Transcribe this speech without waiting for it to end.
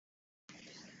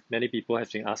Many people have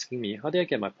been asking me how did I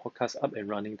get my podcast up and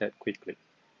running that quickly?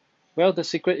 Well, the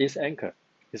secret is Anchor.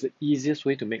 It's the easiest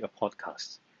way to make a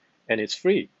podcast. And it's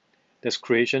free. There's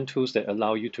creation tools that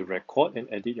allow you to record and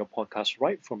edit your podcast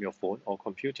right from your phone or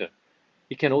computer.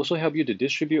 It can also help you to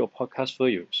distribute your podcast for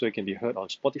you so it can be heard on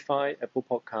Spotify, Apple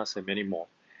Podcasts, and many more.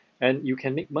 And you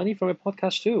can make money from a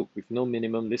podcast too with no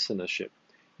minimum listenership.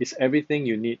 It's everything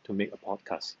you need to make a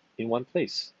podcast in one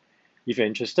place. If you're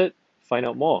interested, find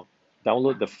out more.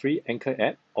 Download the free Anchor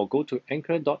app or go to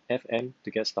anchor.fm to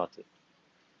get started.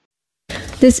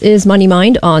 This is Money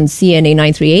Mind on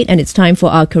CNA938, and it's time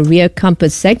for our Career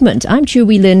Compass segment. I'm Chu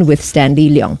Wee Lin with Stanley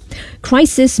Leong.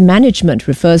 Crisis management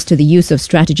refers to the use of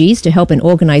strategies to help an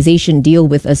organization deal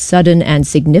with a sudden and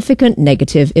significant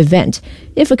negative event.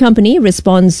 If a company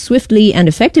responds swiftly and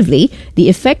effectively, the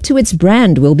effect to its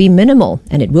brand will be minimal,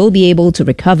 and it will be able to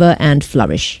recover and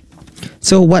flourish.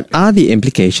 So what are the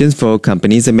implications for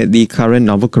companies amid the current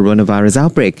novel coronavirus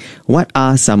outbreak? What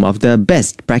are some of the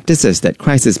best practices that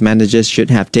crisis managers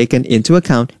should have taken into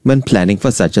account when planning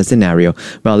for such a scenario?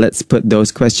 Well, let's put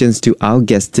those questions to our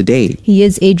guest today. He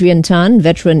is Adrian Tan,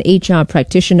 veteran HR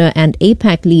practitioner and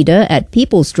APAC leader at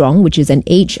PeopleStrong, which is an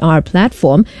HR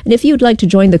platform. And if you'd like to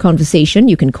join the conversation,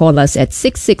 you can call us at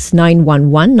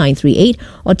 66911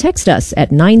 or text us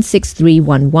at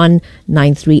 96311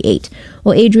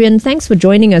 Well, Adrian, thanks for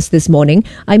joining us this morning.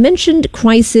 I mentioned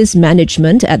crisis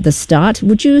management at the start.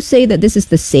 Would you say that this is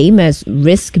the same as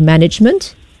risk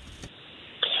management?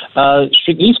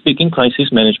 Strictly speaking,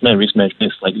 crisis management and risk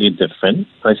management is slightly different.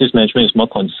 Crisis management is more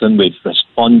concerned with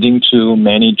responding to,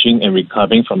 managing, and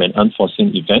recovering from an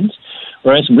unforeseen event,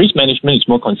 whereas risk management is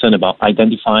more concerned about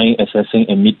identifying, assessing,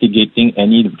 and mitigating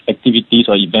any activities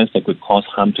or events that could cause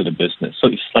harm to the business. So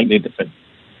it's slightly different.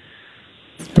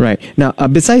 Right. Now,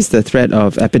 besides the threat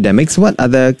of epidemics, what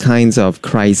other kinds of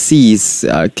crises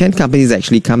can companies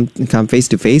actually come face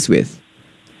to face with?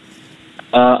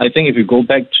 I think if you go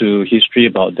back to history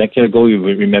about a decade ago, you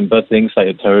will remember things like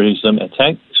a terrorism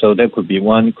attack. So that could be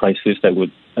one crisis that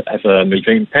would have a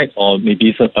major impact, or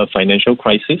maybe a financial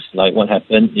crisis like what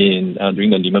happened during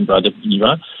the Lehman Brothers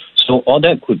era. So all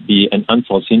that could be an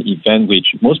unforeseen event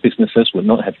which most businesses would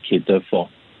not have catered for.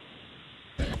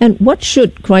 And what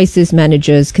should crisis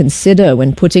managers consider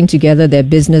when putting together their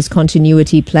business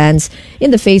continuity plans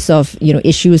in the face of,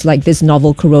 issues like this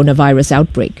novel coronavirus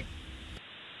outbreak?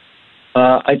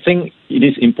 I think it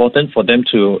is important for them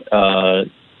to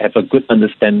have a good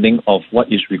understanding of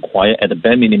what is required at the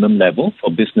bare minimum level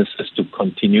for businesses to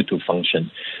continue to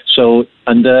function. So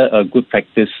under good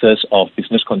practices of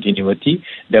business continuity,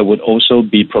 there would also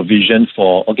be provision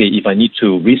for, if I need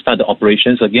to restart the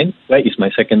operations again, where is my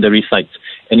secondary site?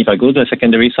 And if I go to a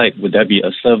secondary site, would there be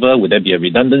a server? Would there be a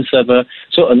redundant server?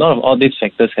 So a lot of all these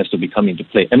factors has to be come into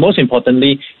play. And most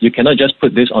importantly, you cannot just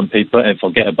put this on paper and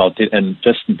forget about it and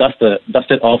just dust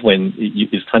it off when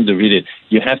it's time to read it.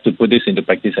 You have to put this into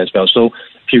practice as well. So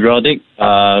periodic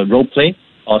role play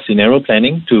or scenario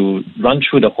planning to run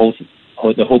through the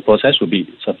whole process will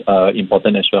be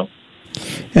important as well.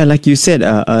 Yeah, like you said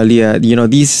earlier,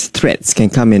 these threats can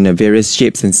come in various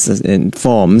shapes and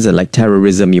forms, like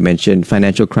terrorism, you mentioned,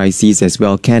 financial crises as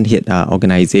well can hit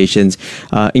organizations,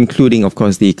 including, of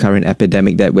course, the current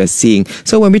epidemic that we're seeing.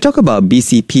 So when we talk about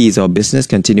BCPs or business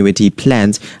continuity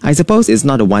plans, I suppose it's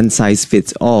not a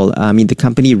one-size-fits-all. I mean, the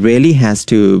company really has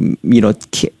to,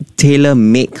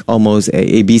 tailor-make almost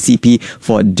a BCP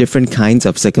for different kinds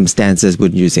of circumstances,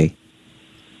 wouldn't you say?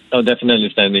 Oh, definitely,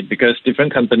 Stanley, because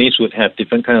different companies would have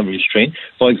different kind of restraint.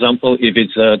 For example, if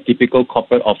it's a typical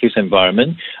corporate office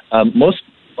environment, most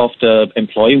of the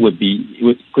employee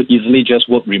could easily just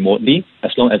work remotely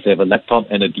as long as they have a laptop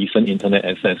and a decent internet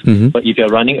access. Mm-hmm. But if you're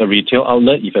running a retail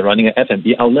outlet, if you're running an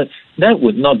F&B outlet, that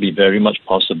would not be very much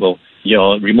possible.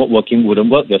 Your remote working wouldn't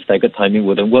work, your staggered timing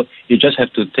wouldn't work. You just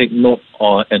have to take note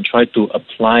and try to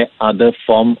apply other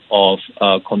form of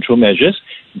control measures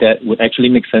that would actually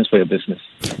make sense for your business.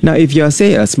 Now, if you're,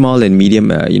 say, a small and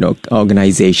medium,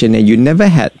 organization, and you never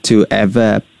had to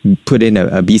ever put in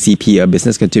a BCP, a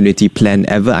business continuity plan,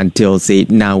 ever until, say,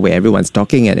 now where everyone's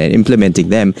talking and implementing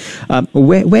them,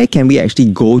 where can we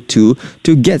actually go to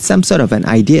get some sort of an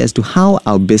idea as to how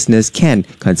our business can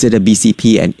consider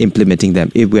BCP and implementing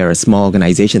them if we're a small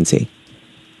organization, say?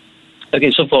 Okay,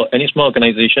 so for any small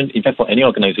organization, in fact, for any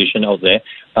organization out there,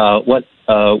 what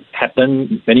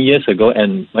happened many years ago,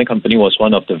 and my company was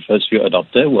one of the first few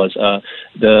adopted, was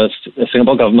the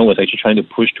Singapore government was actually trying to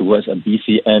push towards a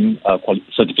BCM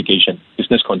certification,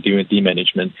 business continuity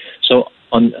management. So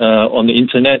on the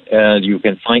internet, you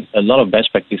can find a lot of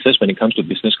best practices when it comes to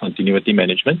business continuity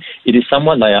management. It is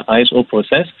somewhat like an ISO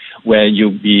process where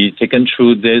you'll be taken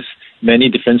through this many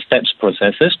different steps,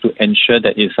 processes to ensure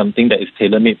that it's something that is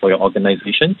tailor-made for your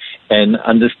organization and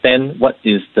understand what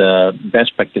is the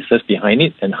best practices behind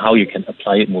it and how you can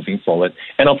apply it moving forward.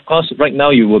 And of course, right now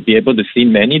you will be able to see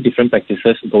many different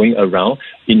practices going around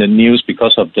in the news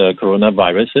because of the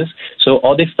coronaviruses. So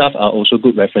all this stuff are also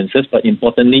good references, but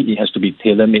importantly, it has to be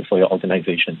tailor-made for your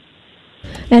organization.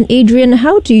 And Adrian,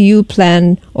 how do you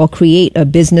plan or create a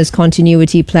business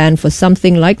continuity plan for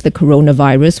something like the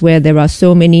coronavirus where there are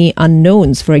so many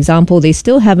unknowns? For example, they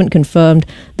still haven't confirmed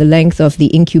the length of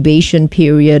the incubation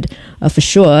period for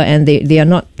sure, and they are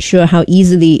not sure how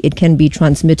easily it can be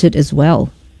transmitted as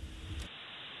well.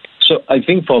 So I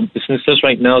think for businesses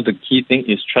right now, the key thing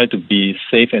is try to be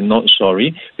safe and not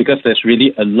sorry, because there's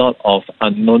really a lot of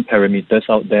unknown parameters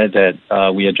out there that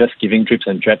we are just giving drips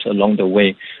and drabs along the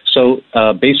way. So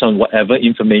based on whatever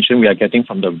information we are getting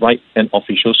from the right and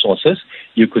official sources,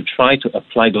 you could try to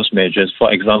apply those measures. For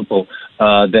example,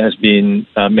 there has been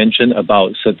mention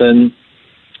about certain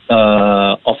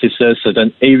offices,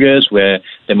 certain areas where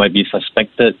there might be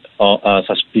suspected or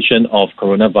suspicion of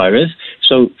coronavirus.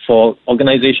 So for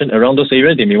organizations around those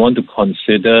areas, they may want to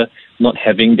consider not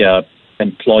having their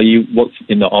employee work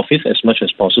in the office as much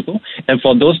as possible. And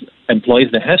for those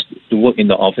employees that has to work in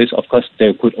the office, of course,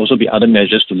 there could also be other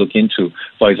measures to look into.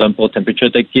 For example, temperature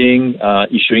taking,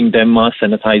 issuing them mask,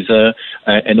 sanitizer,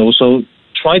 and also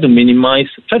try to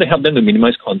help them to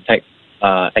minimize contact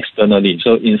externally.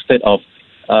 So instead of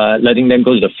letting them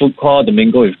go to the food court, the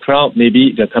mingle with crowd,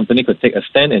 maybe the company could take a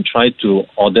stand and try to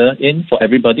order in for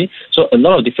everybody. So a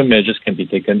lot of different measures can be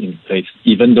taken in place,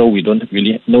 even though we don't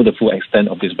really know the full extent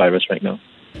of this virus right now.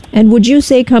 And would you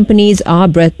say companies are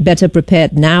better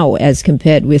prepared now as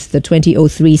compared with the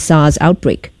 2003 SARS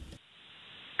outbreak?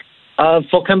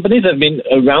 For companies that have been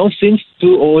around since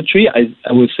 2003,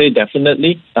 I would say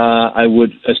definitely. I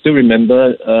would still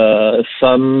remember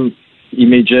some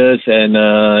images and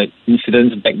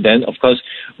incidents back then. Of course,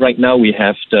 right now we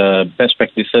have the best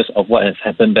practices of what has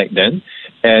happened back then,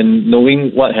 and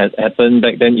knowing what has happened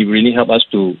back then, it really helped us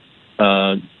to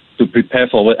prepare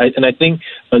forward. And I think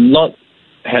a lot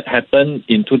had happened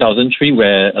in 2003,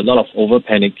 where a lot of over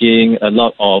panicking, a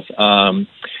lot of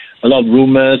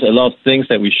rumors, a lot of things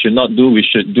that we should not do, we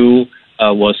should do.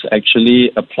 Was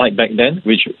actually applied back then,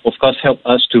 which of course helped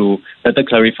us to better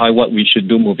clarify what we should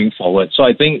do moving forward. So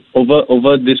I think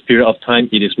over this period of time,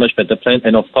 it is much better planned.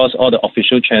 And of course, all the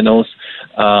official channels,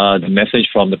 the message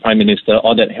from the Prime Minister,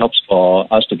 all that helps for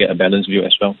us to get a balanced view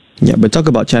as well. Yeah, we'll talk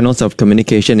about channels of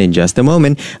communication in just a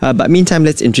moment. But meantime,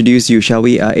 let's introduce you, shall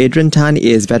we? Adrian Tan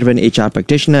is veteran HR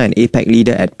practitioner and APAC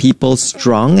leader at People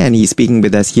Strong, and he's speaking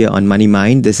with us here on Money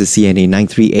Mind. This is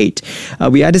CNA938.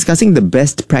 We are discussing the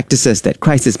best practices that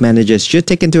crisis managers should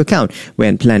take into account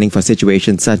when planning for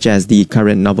situations such as the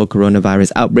current novel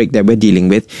coronavirus outbreak that we're dealing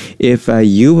with. If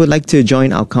you would like to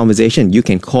join our conversation, you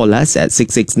can call us at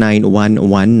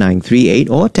 669-11938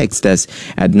 or text us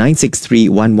at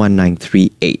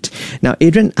 963-11938. Now,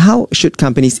 Adrian, how should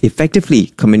companies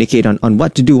effectively communicate on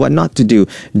what to do, what not to do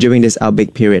during this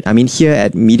outbreak period? I mean, here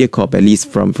at MediaCorp, at least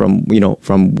from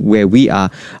where we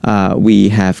are, we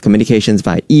have communications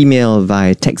via email,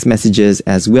 via text messages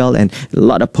as well, and a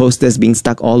lot of posters being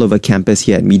stuck all over campus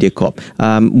here at MediaCorp.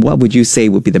 What would you say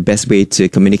would be the best way to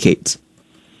communicate?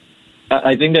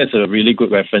 I think that's a really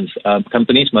good reference.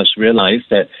 Companies must realize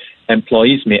that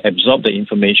employees may absorb the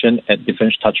information at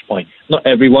different touch points. Not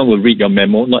everyone will read your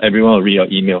memo, not everyone will read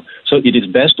your email. So it is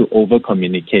best to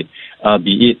over-communicate,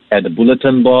 be it at the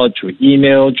bulletin board, through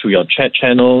email, through your chat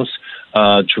channels,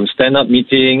 through stand-up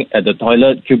meeting, at the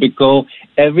toilet, cubicle,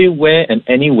 everywhere and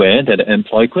anywhere that an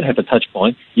employee could have a touch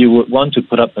point, you would want to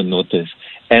put up a notice.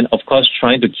 And of course,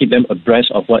 trying to keep them abreast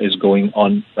of what is going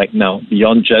on right now,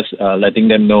 beyond just letting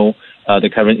them know the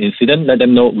current incident. Let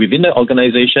them know within the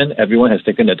organization, everyone has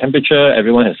taken the temperature,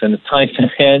 everyone has sanitized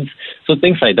their hands. So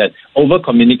things like that.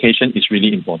 Over-communication is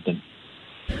really important.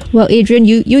 Well, Adrian,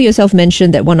 you yourself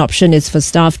mentioned that one option is for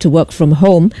staff to work from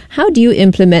home. How do you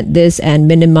implement this and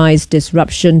minimize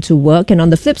disruption to work? And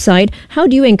on the flip side, how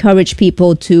do you encourage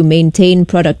people to maintain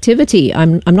productivity?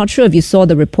 I'm not sure if you saw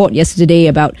the report yesterday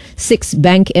about 6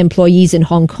 bank employees in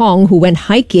Hong Kong who went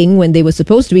hiking when they were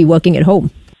supposed to be working at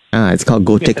home. It's called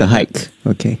Go Take a Hike.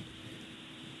 Okay.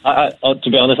 To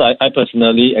be honest, I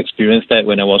personally experienced that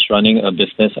when I was running a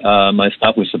business. My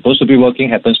staff was supposed to be working,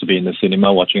 happens to be in the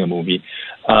cinema watching a movie.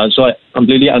 So I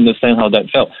completely understand how that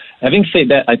felt. Having said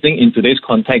that, I think in today's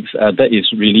context, that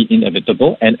is really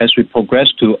inevitable. And as we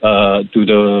progress to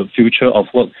the future of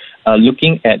work,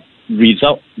 looking at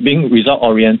being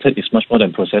result-oriented is much more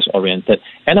than process-oriented.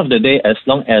 End of the day, as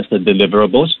long as the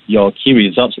deliverables, your key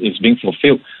results is being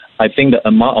fulfilled, I think the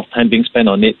amount of time being spent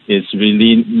on it is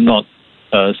really not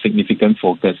a significant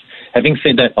focus. Having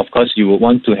said that, of course, you would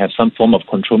want to have some form of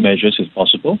control measures if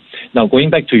possible. Now, going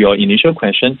back to your initial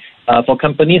question, for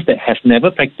companies that have never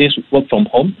practiced work from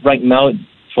home, right now,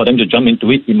 for them to jump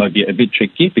into it, it might be a bit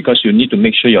tricky because you need to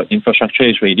make sure your infrastructure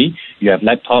is ready. You have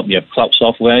laptop, you have cloud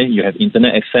software, you have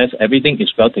internet access, everything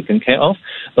is well taken care of.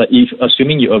 But if,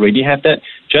 assuming you already have that,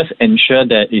 just ensure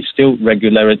that it's still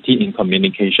regularity in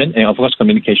communication. And of course,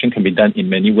 communication can be done in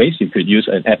many ways. You could use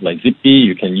an app like Zippy.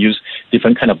 You can use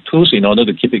different kind of tools in order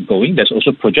to keep it going. There's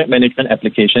also project management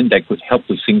application that could help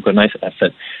to synchronize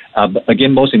effort. But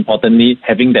again, most importantly,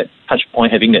 having that touch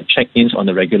point, having that check-ins on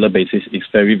a regular basis is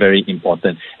very, very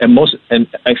important. And most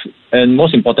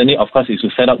importantly, of course, is to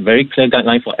set up very clear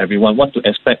guidelines for everyone, what to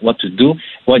expect, what to do,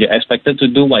 what you're expected to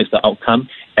do, what is the outcome,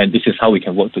 and this is how we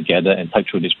can work together and tide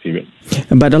through this period.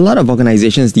 But a lot of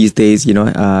organizations these days,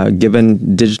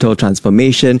 given digital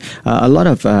transformation, a lot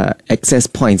of access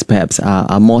points perhaps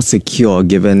are more secure,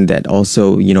 given that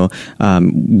also,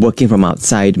 working from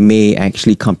outside may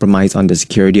actually compromise on the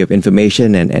security of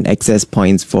information and access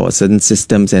points for certain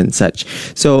systems and such.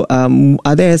 So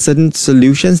are there certain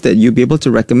solutions that you'd be able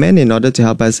to recommend in order to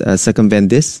help us circumvent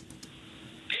this?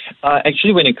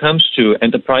 Actually, when it comes to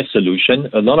enterprise solution,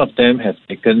 a lot of them have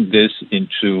taken this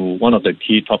into one of the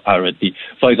key top priority.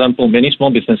 For example, many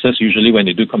small businesses, usually when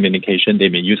they do communication, they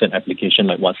may use an application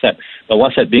like WhatsApp. But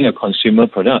WhatsApp being a consumer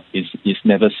product is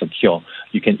never secure.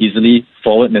 You can easily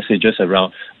forward messages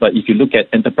around. But if you look at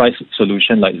enterprise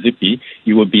solution like Zippy,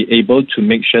 you will be able to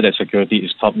make sure that security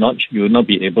is top-notch. You will not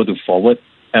be able to forward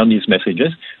on these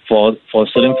messages. For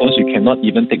certain phones, you cannot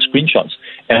even take screenshots.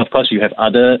 And of course, you have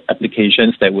other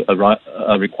applications that would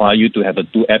require you to have a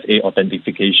 2FA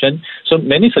authentication. So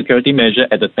many security measures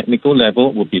at the technical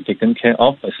level will be taken care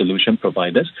of by solution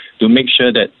providers to make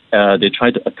sure that they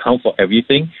try to account for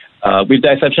everything, with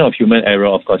the exception of human error,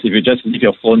 of course. If you just leave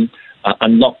your phone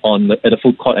unlocked at the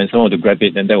food court and someone to grab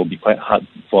it, then that will be quite hard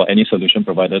for any solution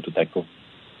provider to tackle.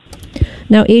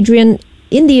 Now, Adrian,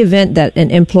 in the event that an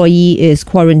employee is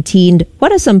quarantined,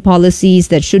 what are some policies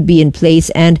that should be in place,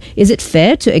 and is it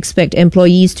fair to expect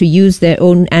employees to use their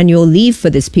own annual leave for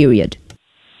this period?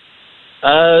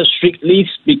 Strictly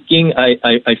speaking,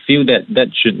 I feel that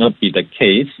should not be the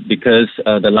case, because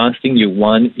the last thing you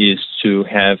want is to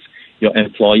have your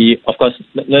employee. Of course,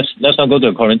 let's not go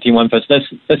to the quarantine one first.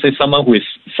 Let's say someone who is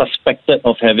suspected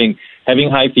of having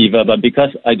high fever, but because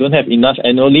I don't have enough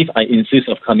annual leave, I insist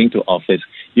of coming to office.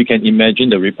 You can imagine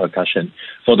the repercussion.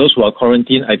 For those who are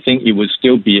quarantined, I think it would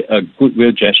still be a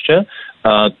goodwill gesture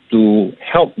to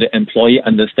help the employee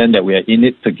understand that we are in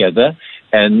it together,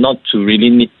 and not to really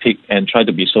nitpick and try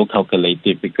to be so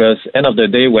calculative, because end of the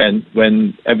day,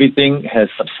 when everything has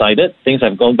subsided, things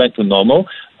have gone back to normal,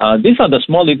 these are the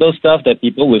small little stuff that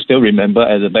people will still remember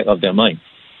at the back of their mind.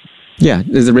 Yeah,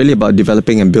 it's really about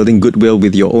developing and building goodwill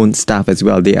with your own staff as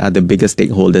well. They are the biggest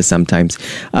stakeholders sometimes.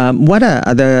 What are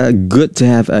other good to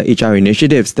have HR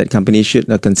initiatives that companies should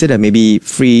consider? Maybe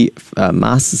free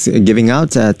masks giving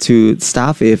out to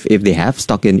staff if they have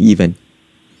stock in even.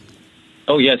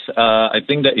 Oh, yes. I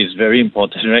think that is very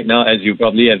important right now. As you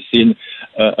probably have seen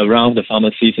around the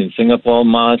pharmacies in Singapore,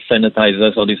 masks,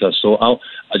 sanitizers, all these are sold out.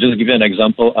 I'll just give you an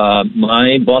example.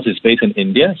 My boss is based in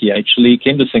India. He actually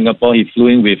came to Singapore. He flew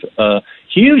in with a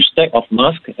huge stack of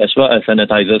masks as well as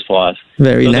sanitizers for us.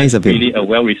 Very nice of him. Really a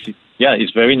well-received. Yeah,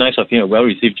 it's very nice of him, a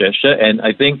well-received gesture. And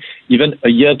I think even a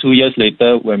year, 2 years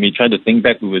later, when we try to think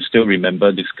back, we will still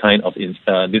remember this kind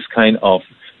of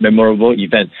memorable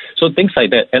event. So things like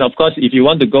that. And of course, if you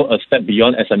want to go a step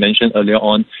beyond, as I mentioned earlier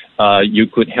on, you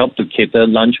could help to cater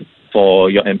lunch for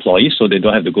your employees so they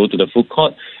don't have to go to the food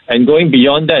court. And going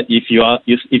beyond that, if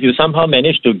you somehow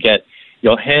manage to get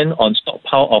your hand on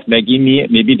stockpile of Maggi mee,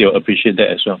 maybe they'll appreciate that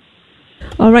as well.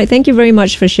 All right. Thank you very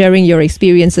much for sharing your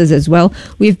experiences as well.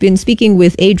 We've been speaking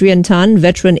with Adrian Tan,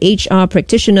 veteran HR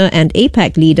practitioner and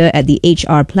APAC leader at the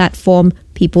HR platform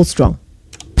People Strong.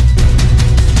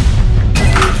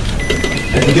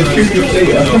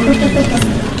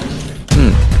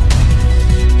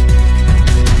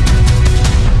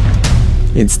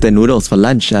 Instant noodles for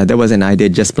lunch. That was an idea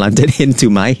just planted into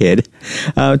my head.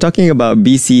 Talking about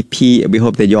BCP, we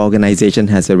hope that your organization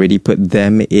has already put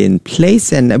them in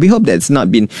place, and we hope that's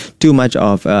not been too much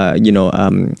of,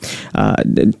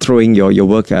 throwing your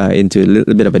work into a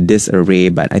little bit of a disarray.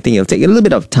 But I think it'll take a little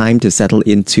bit of time to settle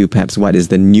into perhaps what is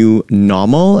the new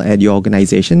normal at your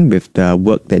organization with the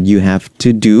work that you have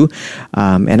to do.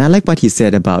 And I like what he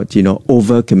said about,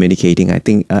 over communicating. I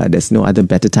think there's no other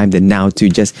better time than now to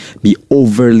just be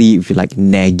overly, if you like,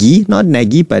 naggy, not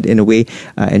naggy, but in a way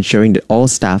ensuring that all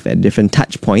staff at different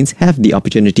touch points have the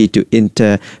opportunity to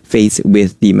interface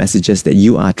with the messages that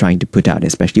you are trying to put out,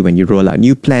 especially when you roll out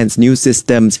new plans, new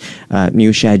systems,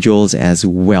 new schedules as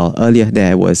well. Earlier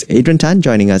there was Adrian Tan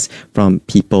joining us from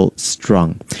People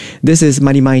Strong. This is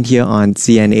Money Mind here on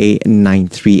CNA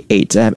 938.